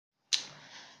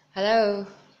Hello,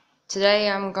 today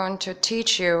I'm going to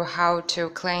teach you how to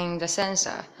clean the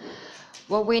sensor.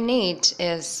 What we need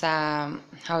is,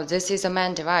 this is a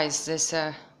main device, this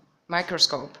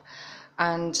microscope,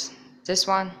 and this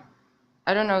one,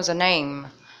 I don't know the name.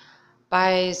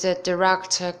 By the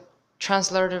direct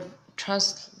translated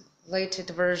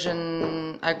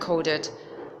version, I called it,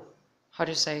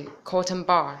 cotton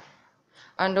bar.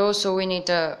 And also we need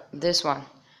this one.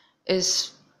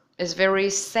 Is very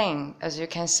thin, as you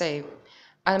can see,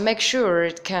 and make sure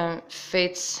it can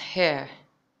fit here.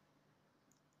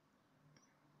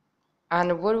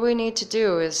 And what we need to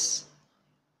do is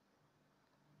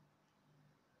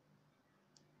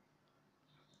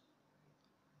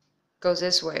go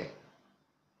this way.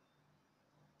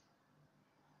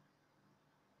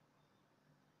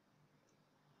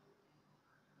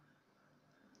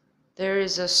 There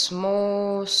is a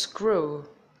small screw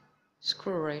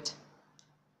right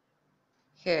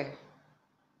here,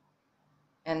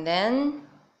 and then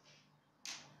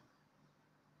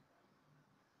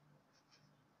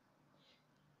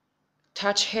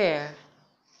touch here.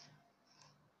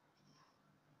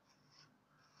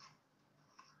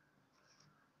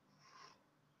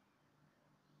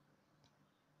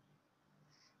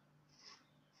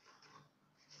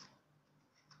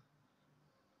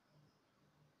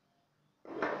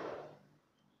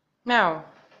 Now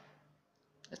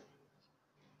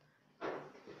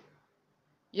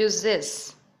use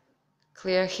this,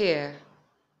 clear here.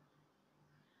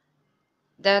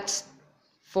 That's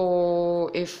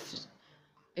for if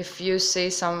you see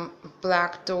some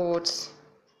black dots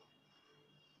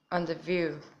on the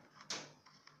view.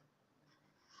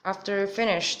 After you're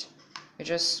finished, you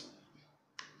just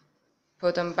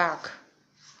put them back.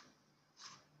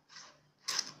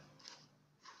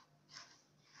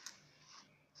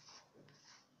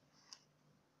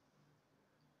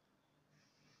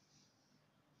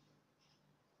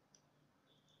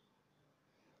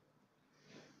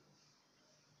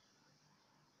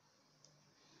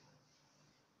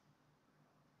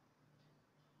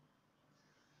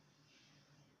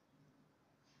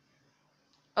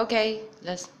 Okay,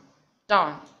 that's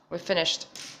done. We finished.